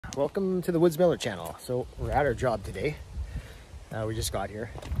welcome to the Woods Miller channel. So we're at our job today. We just got here.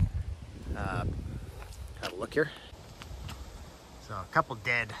 Have a look here. So a couple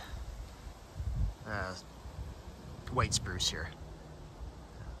dead white spruce here.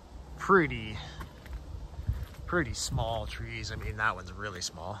 Pretty small trees. I mean, that one's really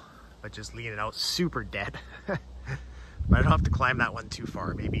small, but just leaning out, super dead. But I don't have to climb that one too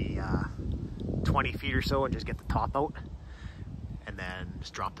far, maybe 20 feet or so, and just get the top out and then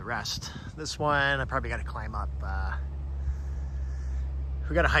just drop the rest. This one I probably got to climb up.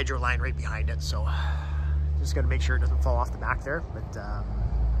 We got a hydro line right behind it, so just got to make sure it doesn't fall off the back there. But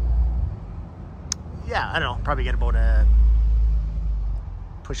yeah, I don't know, probably get about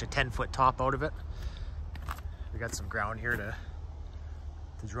push a 10-foot top out of it. We got some ground here to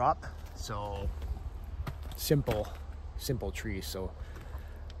drop, so simple trees. So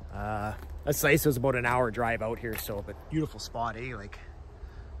that's nice. It was about an hour drive out here, so, but beautiful spot, eh? Like,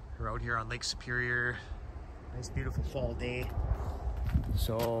 we're out here on Lake Superior, nice beautiful fall day.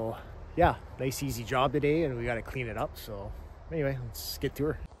 So yeah, nice easy job today, and we got to clean it up. So anyway, let's get to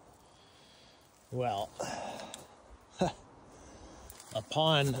her. Well,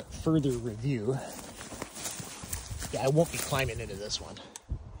 upon further review, yeah, I won't be climbing into this one.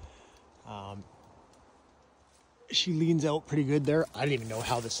 She leans out pretty good there. I don't even know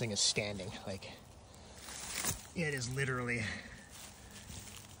how this thing is standing. Like, it is literally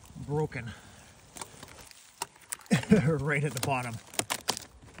broken right at the bottom.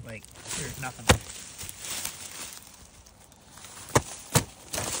 Like, there's nothing.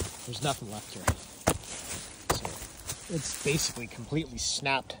 There's nothing left here. So it's basically completely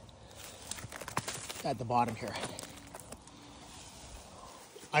snapped at the bottom here.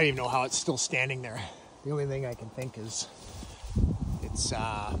 I don't even know how it's still standing there. The only thing I can think is there's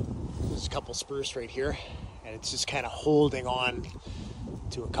a couple spruce right here, and it's just kind of holding on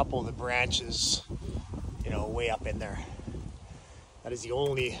to a couple of the branches, you know, way up in there. That is the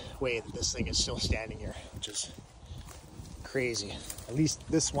only way that this thing is still standing here, which is crazy. At least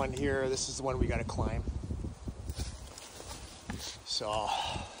this one here, this is the one we got to climb. So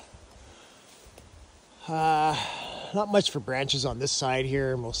not much for branches on this side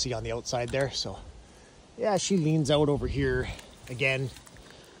here, and we'll see on the outside there. So yeah, she leans out over here again.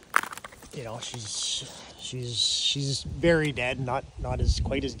 You know, she's very dead, not as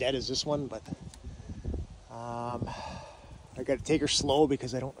quite as dead as this one, but I got to take her slow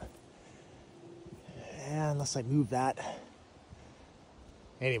because I don't, unless I move that.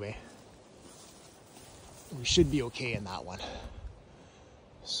 Anyway, we should be okay in that one.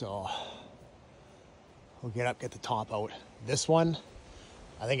 So we'll get up, get the top out. This one,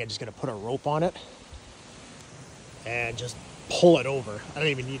 I think I'm just gonna put a rope on it and just pull it over. I don't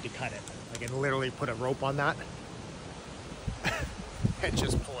even need to cut it. I can literally put a rope on that and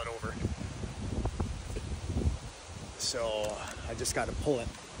just pull it over. So I just got to pull it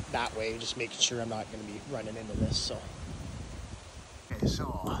that way, just making sure I'm not going to be running into this. So okay,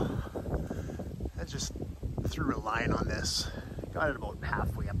 so I just threw a line on this. Got it about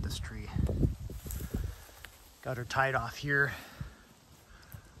halfway up this tree. Got her tied off here.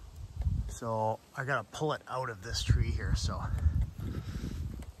 So I got to pull it out of this tree here. So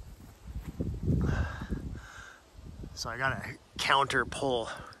I got to counter pull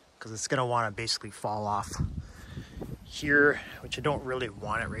because it's going to want to basically fall off here, which I don't really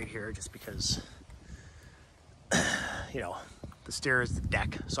want it right here just because, you know, the stair is the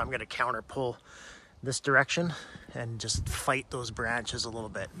deck. So I'm going to counter pull this direction and just fight those branches a little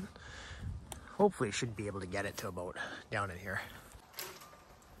bit. Hopefully should be able to get it to about down in here.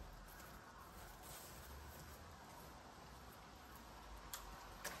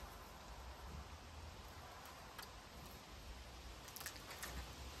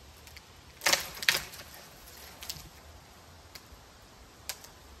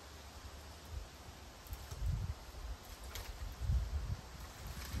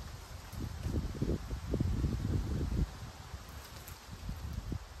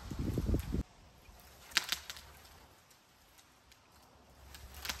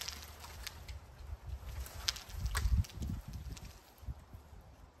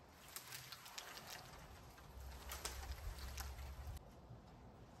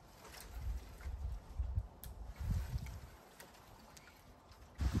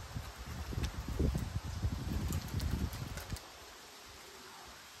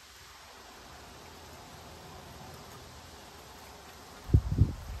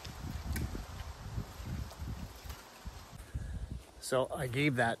 So I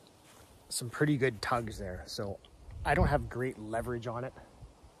gave that some pretty good tugs there. So I don't have great leverage on it.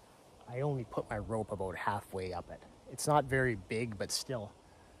 I only put my rope about halfway up it. It's not very big, but still,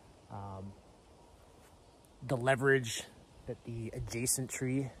 The leverage that the adjacent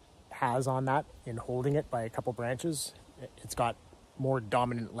tree has on that in holding it by a couple branches, it's got more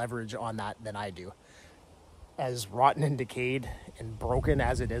dominant leverage on that than I do. As rotten and decayed and broken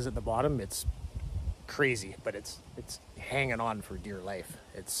as it is at the bottom, it's crazy, but it's hanging on for dear life.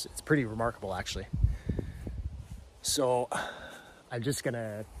 It's pretty remarkable, actually. So I'm just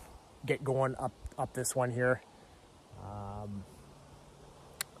gonna get going up this one here.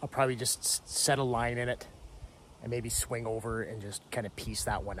 I'll probably just set a line in it and maybe swing over and just kind of piece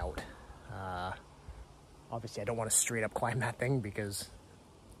that one out. Obviously I don't want to straight up climb that thing because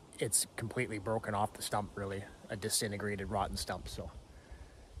it's completely broken off the stump, really, a disintegrated rotten stump. So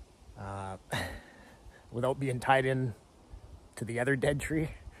without being tied in to the other dead tree,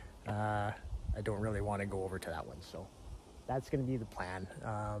 I don't really want to go over to that one. So that's going to be the plan.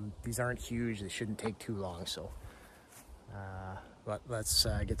 These aren't huge, they shouldn't take too long. So but let's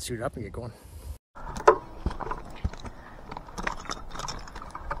get suited up and get going.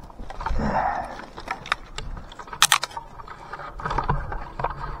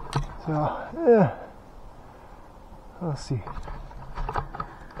 So, let's see.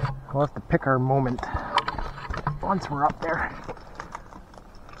 We'll have to pick our moment once we're up there.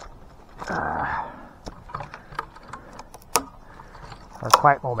 Our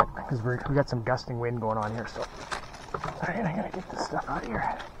quiet moment, because we got some gusting wind going on here. So, all right, I gotta get this stuff out of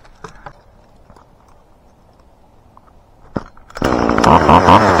here.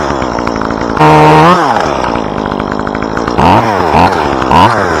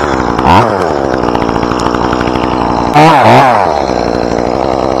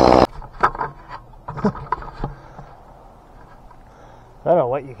 I don't know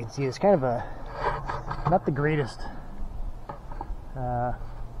what you can see. It's kind of a, not the greatest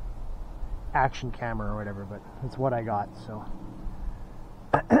action camera or whatever, but it's what I got. So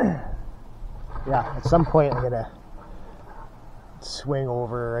yeah, at some point I'm gonna swing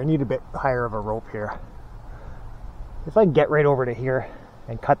over. I need a bit higher of a rope here. If I can get right over to here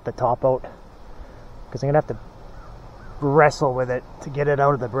and cut the top out, because I'm gonna have to wrestle with it to get it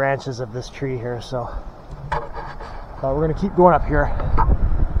out of the branches of this tree here. So we're gonna keep going up here,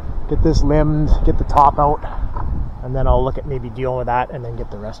 get this limbed, get the top out, and then I'll look at maybe dealing with that and then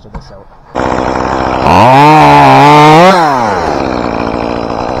get the rest of this out.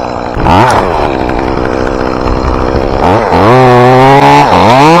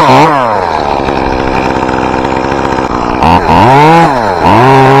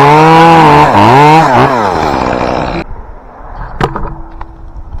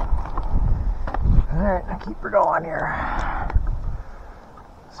 Alright, I'll keep her going here.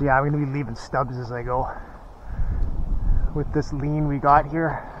 So yeah, I'm going to be leaving stubs as I go. With this lean we got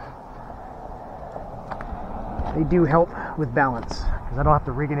here, they do help with balance, because I don't have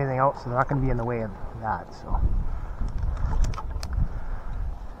to rig anything out, so they're not going to be in the way of that. So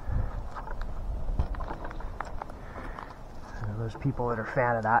there's people that are a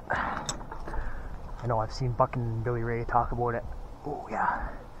fan of that. I know I've seen Buck and Billy Ray talk about it. Oh yeah,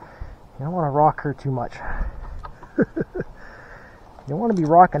 you don't want to rock her too much. You don't want to be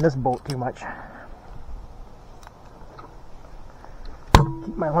rocking this boat too much.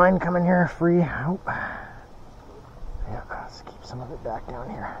 Keep my line coming here free. Oh. Yeah, let's keep some of it back down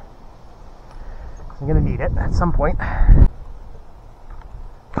here. I'm gonna need it at some point.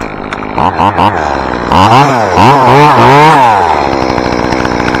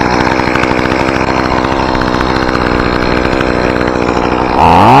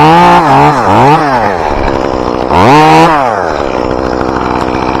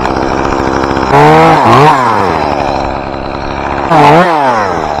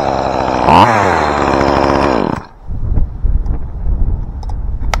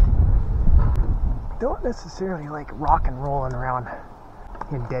 Don't necessarily like rock and rolling around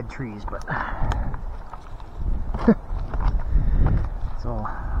in dead trees, but it's all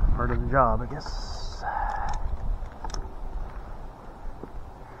part of the job, I guess.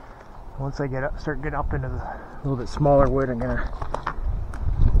 Once I start getting up into the little bit smaller wood, I'm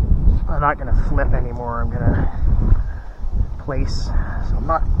not gonna flip anymore. I'm gonna place. So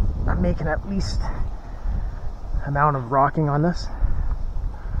I'm making at least amount of rocking on this.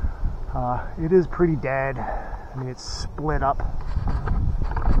 It is pretty dead. I mean, it's split up.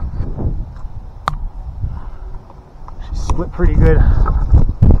 She's split pretty good.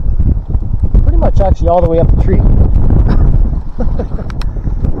 Pretty much actually all the way up the tree.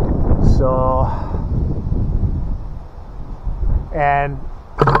 So, and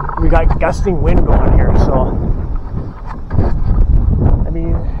we got gusting wind going here, so I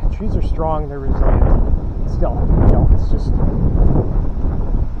mean, trees are strong, they're resilient. Still, you know, it's just,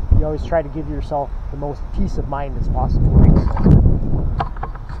 you always try to give yourself the most peace of mind as possible, right?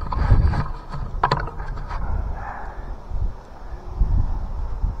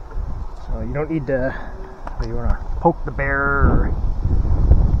 So you don't need to, you want to poke the bear or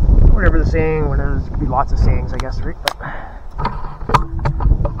whatever the saying, whatever, there could be lots of sayings, I guess, right?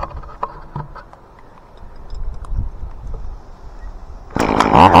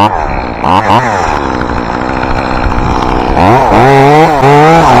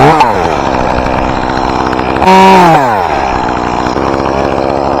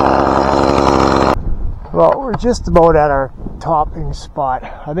 Well, we're just about at our topping spot.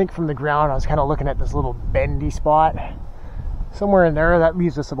 I think from the ground I was kind of looking at this little bendy spot. Somewhere in there, that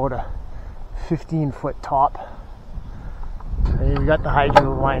leaves us about a 15-foot top. And we got the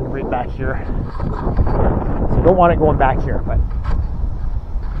hydro line right back here. So we don't want it going back here, but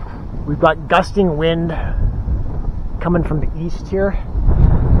we've got gusting wind coming from the east here.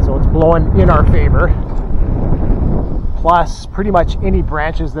 So it's blowing in our favor. Plus pretty much any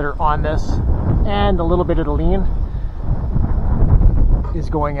branches that are on this and a little bit of the lean is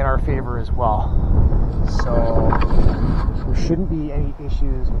going in our favor as well. So there shouldn't be any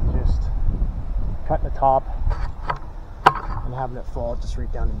issues with just cutting the top and having it fall just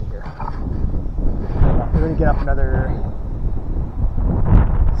right down into here. We're going to get up another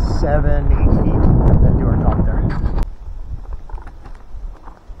 7-8 feet and then do our top there.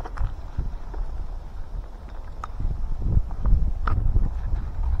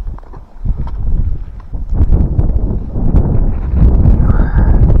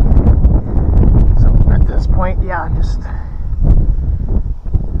 Yeah,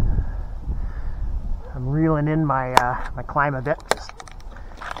 I'm reeling in my my climb a bit. Just,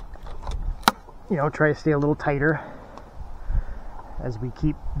 you know, try to stay a little tighter as we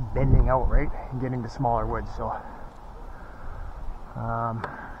keep bending out, right, and getting to smaller wood. So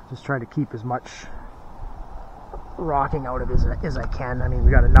just try to keep as much rocking out of it as I can. I mean,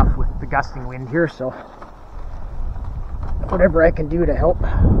 we got enough with the gusting wind here, so whatever I can do to help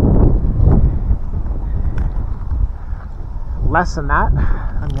lessen that,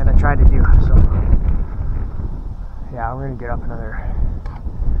 I'm gonna try to do. So yeah, we're gonna get up another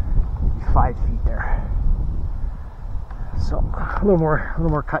 5 feet there. So a little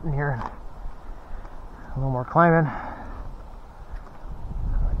more cutting here, a little more climbing.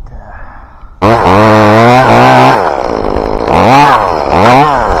 But,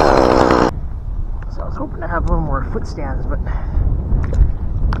 so I was hoping to have a little more foot stands, but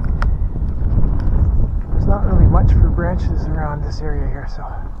there's not really much for branches around this area here, so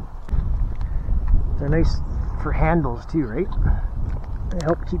they're nice for handles too, right? They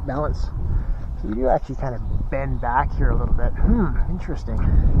help keep balance. So you do actually kind of bend back here a little bit. Interesting. I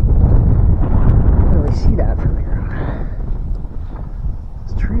don't really see that from the ground.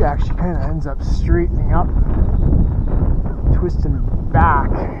 This tree actually kind of ends up straightening up, twisting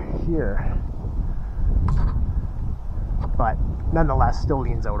back here, but nonetheless still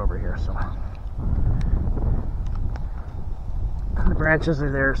leans out over here. So the branches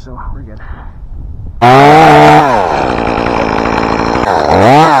are there, so we're good.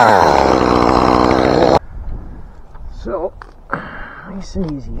 So nice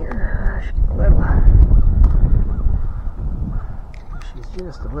and easy here. She's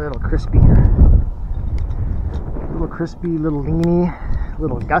just a little crispy here. A little crispy, little leany, a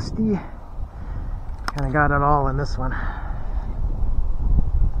little gusty. Kind of got it all in this one.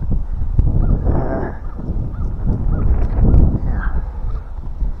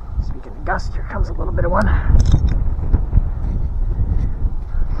 Gust, here comes a little bit of one.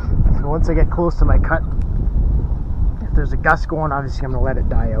 So once I get close to my cut, if there's a gust going, obviously I'm going to let it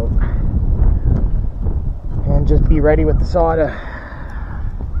die out and just be ready with the saw to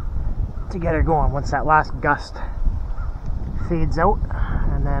get her going once that last gust fades out,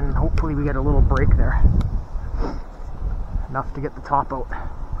 and then hopefully we get a little break there, enough to get the top out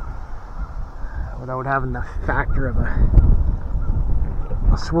without having the factor of a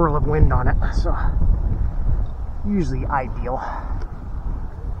swirl of wind on it. So usually ideal.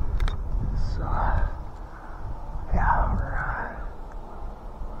 So yeah,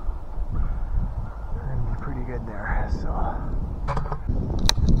 we're gonna be pretty good there. So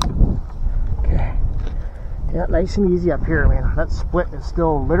okay, yeah, nice and easy up here. I mean, that split is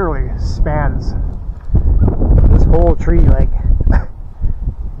still literally spans this whole tree, like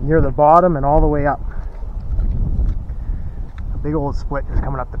near the bottom and all the way up. Big old split is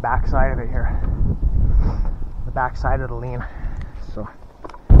coming up the back side of it here, the back side of the lean. So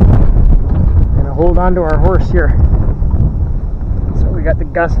I'm gonna hold on to our horse here. So we got the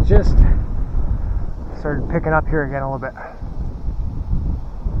gust just started picking up here again a little bit.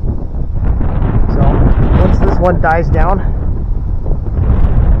 one dies down.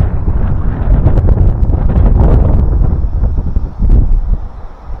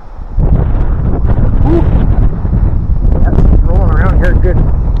 Yep, rolling around here good.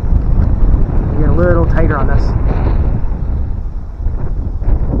 Get a little tighter on this.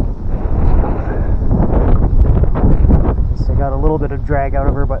 So I got a little bit of drag out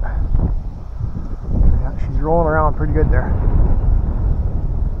of her, but yeah, she's rolling around pretty good there.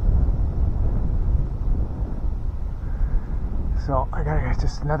 So I gotta get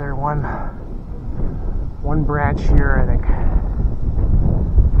just another one branch here, I think.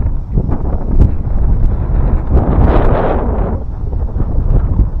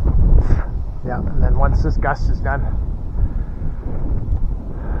 Yeah, and then once this gust is done,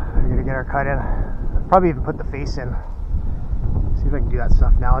 I'm gonna get her cut in. I'll probably even put the face in. See if I can do that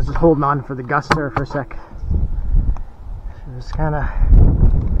stuff now. I was just holding on for the gust there for a sec. Just kind of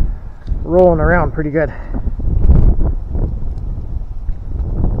rolling around pretty good.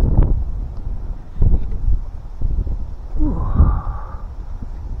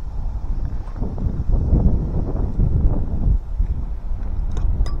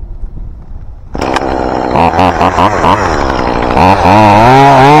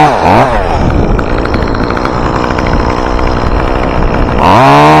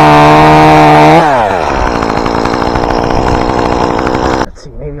 Let's see,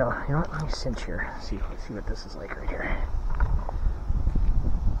 maybe I'll, you know what, let me cinch here. Let's see what this is like right here.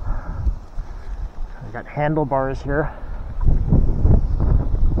 I got handlebars here.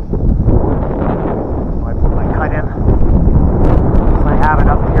 I put my cut in. If I have it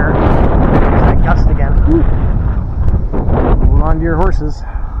up here, I gust again. Hold on to your horses.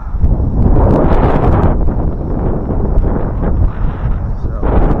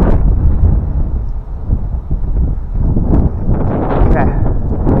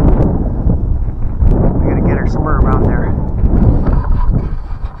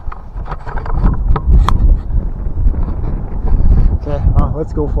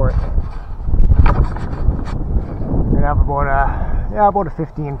 Let's go for it. We're gonna have about a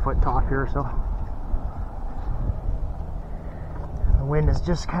 15-foot top here, so the wind is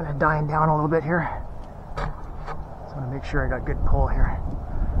just kind of dying down a little bit here. Just want to make sure I got good pull here.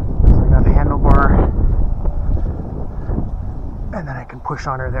 So I got a handlebar, and then I can push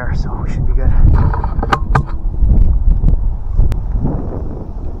on her there, so we should be good.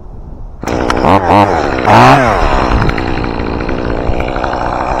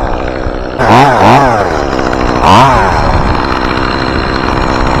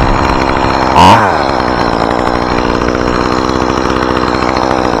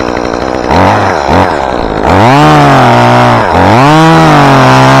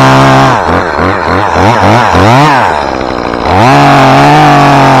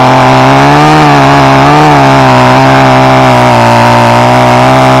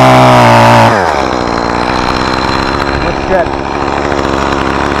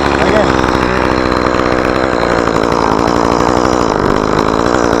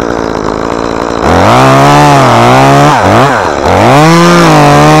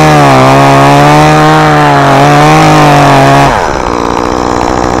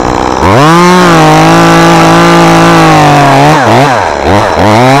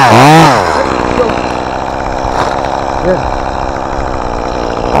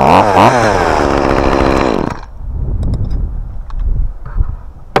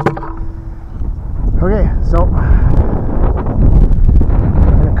 Okay, so I'm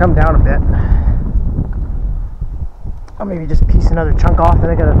gonna come down a bit. I'll maybe just piece another chunk off, then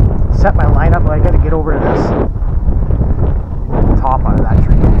I gotta set my line up, but I gotta get over to this top out of that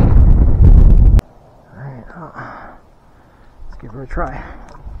tree. Alright, let's give her a try.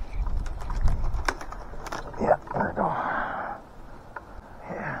 Yeah, there we go.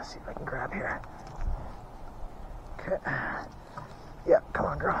 Yeah, see if I can grab here. Okay. Yeah, come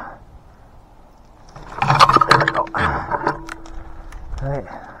on, girl. There we go. Alright,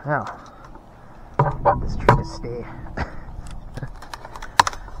 now, let this tree to stay. I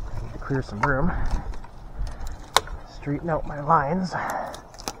need to clear some room. Straighten out my lines.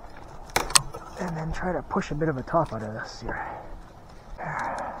 And then try to push a bit of a top out of this here.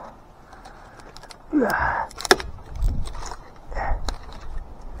 Yeah.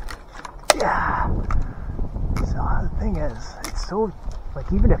 Yeah. So the thing is, it's so,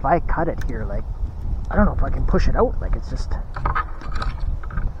 like, even if I cut it here, like, I don't know if I can push it out, like, it's just,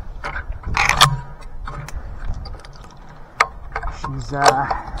 she's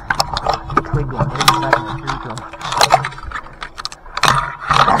twig one, maybe it's having a tree to him.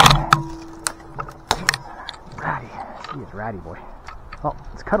 Ratty, she is ratty, boy. Well,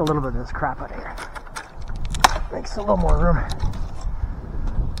 let's cut a little bit of this crap out of here. makes a little more room.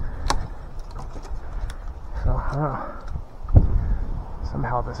 So, I don't know.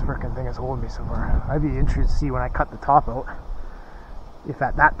 Somehow this frickin' thing is holding me so far. I'd be interested to see when I cut the top out, if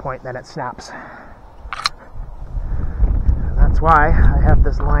at that point then it snaps. And that's why I have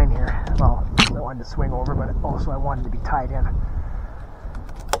this line here. Well, I wanted to swing over, but also I wanted to be tied in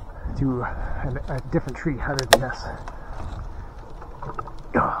to a different tree other than this.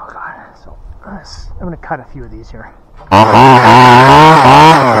 Oh god, so I'm going to cut a few of these here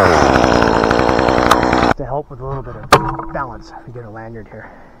to help with a little bit of balance if you get a lanyard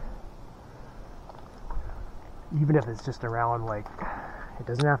here. Even if it's just around, like, it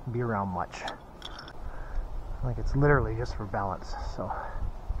doesn't have to be around much. Like, it's literally just for balance. So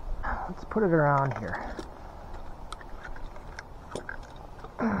let's put it around here.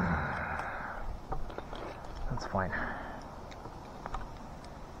 That's fine.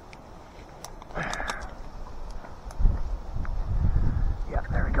 Yeah,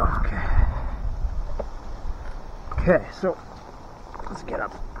 there we go. Okay. Okay, so let's get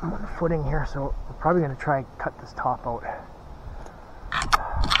up on the footing here. So we're probably going to try and cut this top out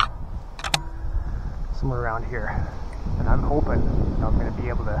somewhere around here. And I'm hoping I'm going to be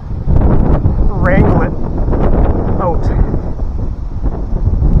able to wrangle it out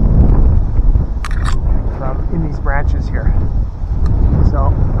from in these branches here.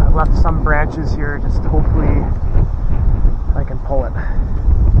 So I've left some branches here, just hopefully I can pull it.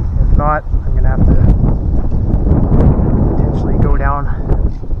 If not, I'm going to have to potentially go down.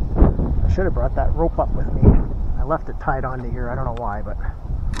 I should have brought that rope up with me. I left it tied onto here, I don't know why, but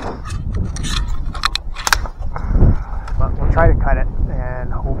we'll try to cut it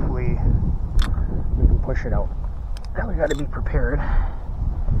and hopefully we can push it out. And we got to be prepared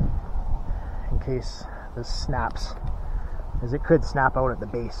in case this snaps, because it could snap out at the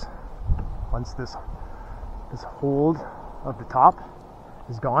base once this hold of the top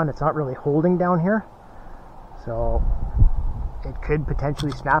is gone. It's not really holding down here, so it could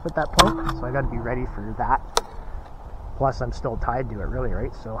potentially snap at that point, so I got to be ready for that. Plus I'm still tied to it, really,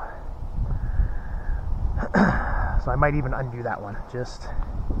 right? So so I might even undo that one, just,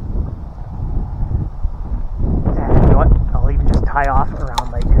 and you know what, I'll even just tie off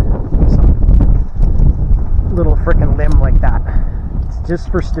around like some little frickin' limb like that. It's just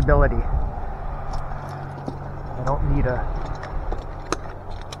for stability. I don't need a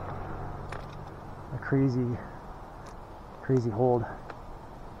crazy hold.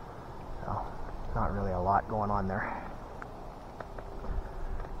 No, not really a lot going on there.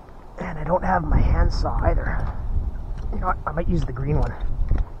 And I don't have my handsaw either. You know what, I might use the green one.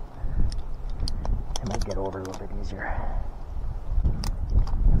 It might get over a little bit easier.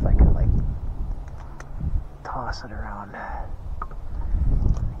 If I could, like, toss it around.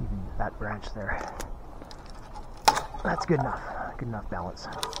 Even that branch there. That's good enough. Good enough balance.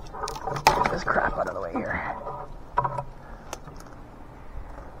 Get this crap out of the way here.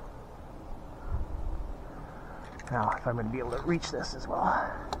 Now, if I'm going to be able to reach this as well.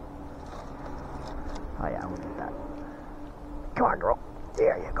 Oh yeah, we'll get that. Come on, girl.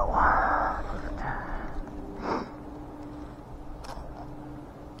 There you go. Perfect.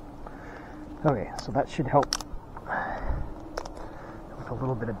 Okay, so that should help with a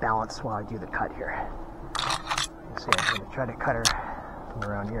little bit of balance while I do the cut here. Let's see, I'm going to try to cut her from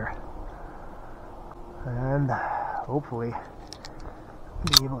around here. And hopefully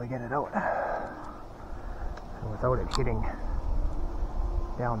be able to get it out. And without it hitting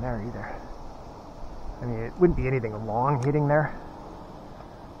down there either. I mean, it wouldn't be anything long hitting there.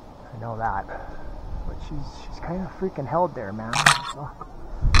 I know that. But she's kind of freaking held there, man. So,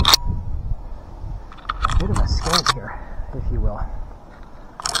 a bit of a skank here, if you will.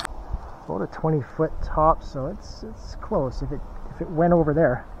 About a 20-foot top, so it's close. If it went over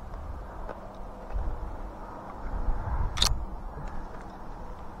there.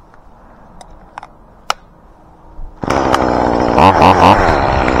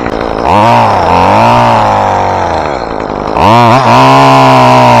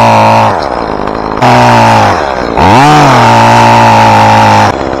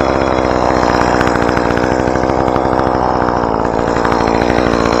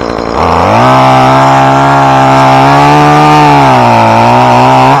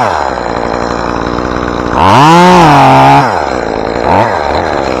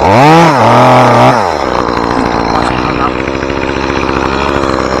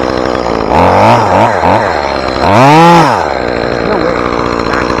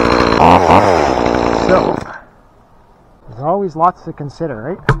 Lots to consider,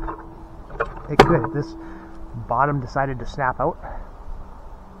 right? It could, if this bottom decided to snap out,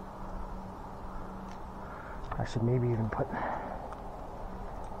 I should maybe even put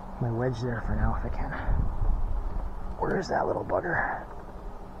my wedge there for now if I can. Where is that little bugger?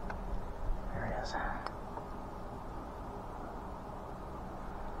 There it is.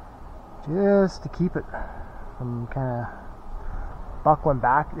 Just to keep it from kind of buckling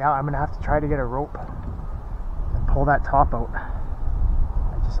back. Yeah, I'm gonna have to try to get a rope and pull that top out.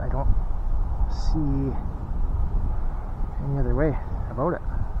 I don't see any other way about it.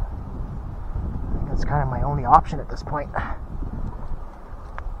 I think that's kind of my only option at this point. I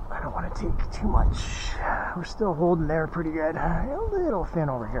don't want to take too much. We're still holding there pretty good. A little thin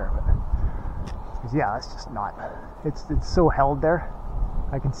over here, but yeah, it's just not. It's so held there.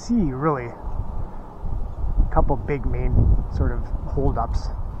 I can see really a couple big main sort of hold-ups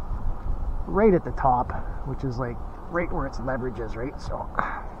right at the top, which is like right where its leverage is, right? So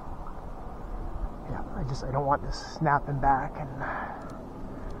yeah, I don't want this snapping back, and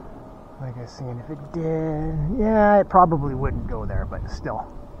like I was saying, if it did, yeah, it probably wouldn't go there, but still.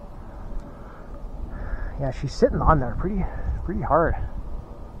 Yeah, she's sitting on there pretty hard.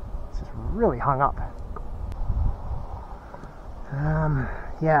 It's just really hung up.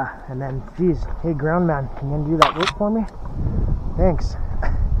 Yeah, and then, geez, hey ground man, can you undo that rope for me? Thanks.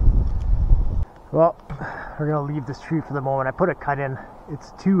 Well, we're gonna leave this tree for the moment. I put a cut in.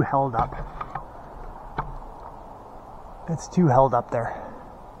 It's too held up. It's too held up there.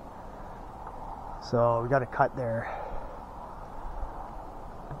 So we got a cut there.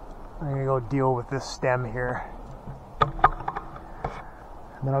 I'm gonna go deal with this stem here.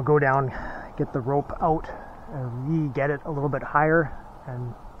 And then I'll go down, get the rope out, and re-get it a little bit higher,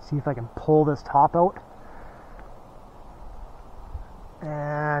 and see if I can pull this top out.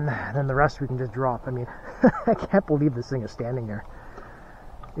 And then the rest we can just drop. I mean, I can't believe this thing is standing there.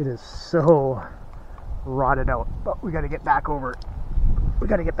 It is so rotted out, but we got to get back over. We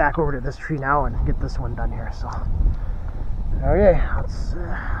got to get back over to this tree now and get this one done here. So, okay,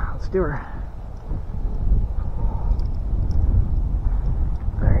 let's do her.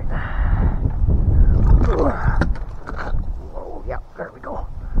 All right. Oh, yeah, there we go.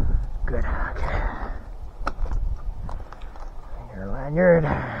 Good. Okay. Your lanyard.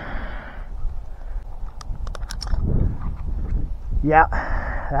 Yeah,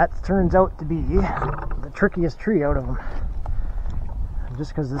 that turns out to be the trickiest tree out of them.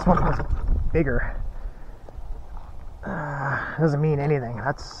 Just because this one was bigger doesn't mean anything.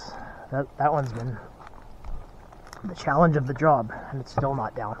 That one's been the challenge of the job, and it's still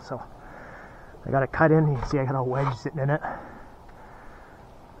not down. So I got a cut in. You can see I got a wedge sitting in it.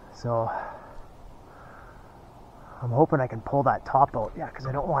 So I'm hoping I can pull that top out. Yeah, because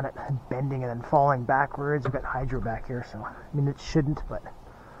I don't want it bending and then falling backwards. We've got hydro back here, so I mean it shouldn't, but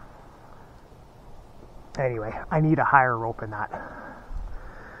anyway, I need a higher rope than that.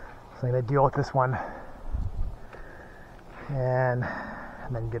 So I'm going to deal with this one and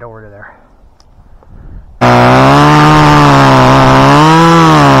then get over to there.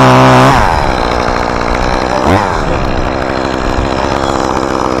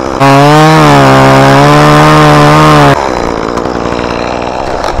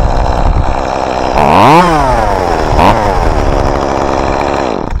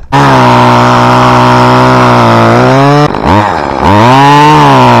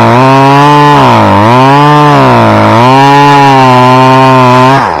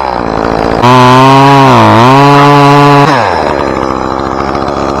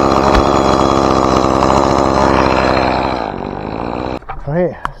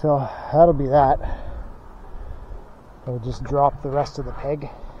 Okay, so that'll be that. I'll just drop the rest of the peg,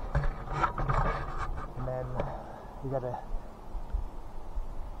 and then we gotta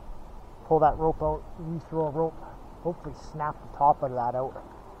pull that rope out, re-throw a rope, hopefully snap the top of that out.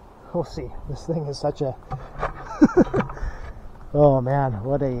 We'll see. This thing is such a oh man,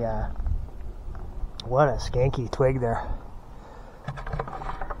 what a skanky twig there.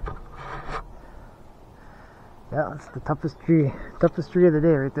 Yeah, it's the toughest tree of the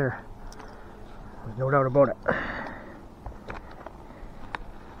day right there. There's no doubt about it.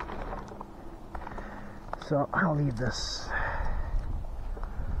 So I'll leave this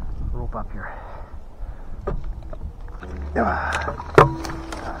rope up here.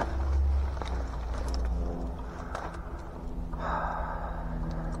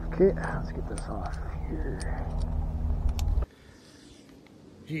 Okay, let's get this off here.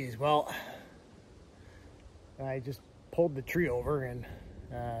 Geez, well, I just pulled the tree over and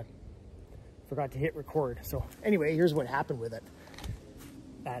forgot to hit record. So anyway, here's what happened with it.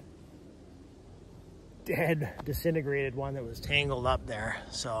 That dead, disintegrated one that was tangled up there.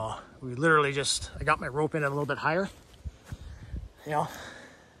 So we literally just, I got my rope in a little bit higher, you know,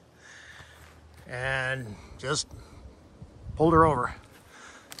 and just pulled her over.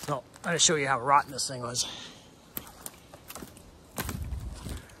 So I'm gonna show you how rotten this thing was.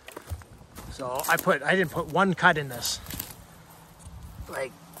 So I didn't put one cut in this.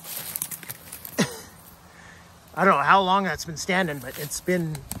 Like, I don't know how long that's been standing, but it's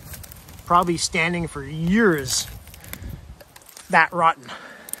been probably standing for years. That rotten.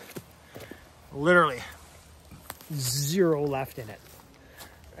 Literally zero left in it.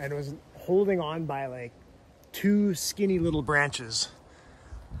 And it was holding on by like 2 skinny little branches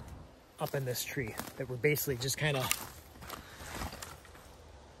up in this tree that were basically just kind of,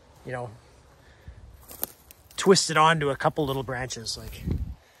 you know, twisted onto a couple little branches. Like,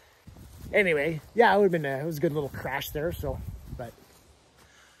 anyway, yeah, it was a good little crash there. So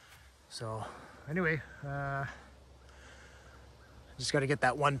anyway, just got to get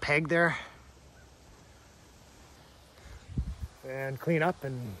that one peg there and clean up,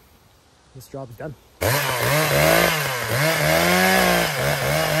 and this job's done.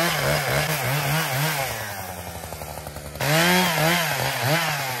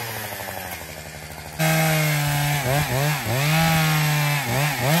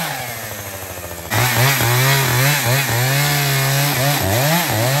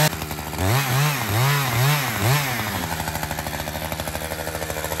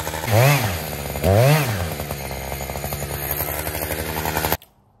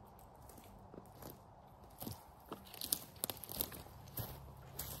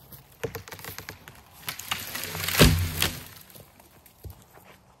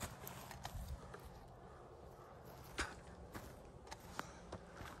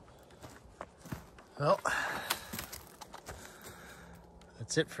 Well,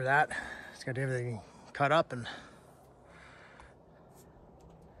 that's it for that. It's got everything cut up and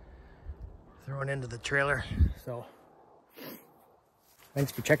thrown into the trailer. So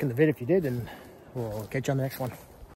thanks for checking the vid if you did, and we'll catch you on the next one.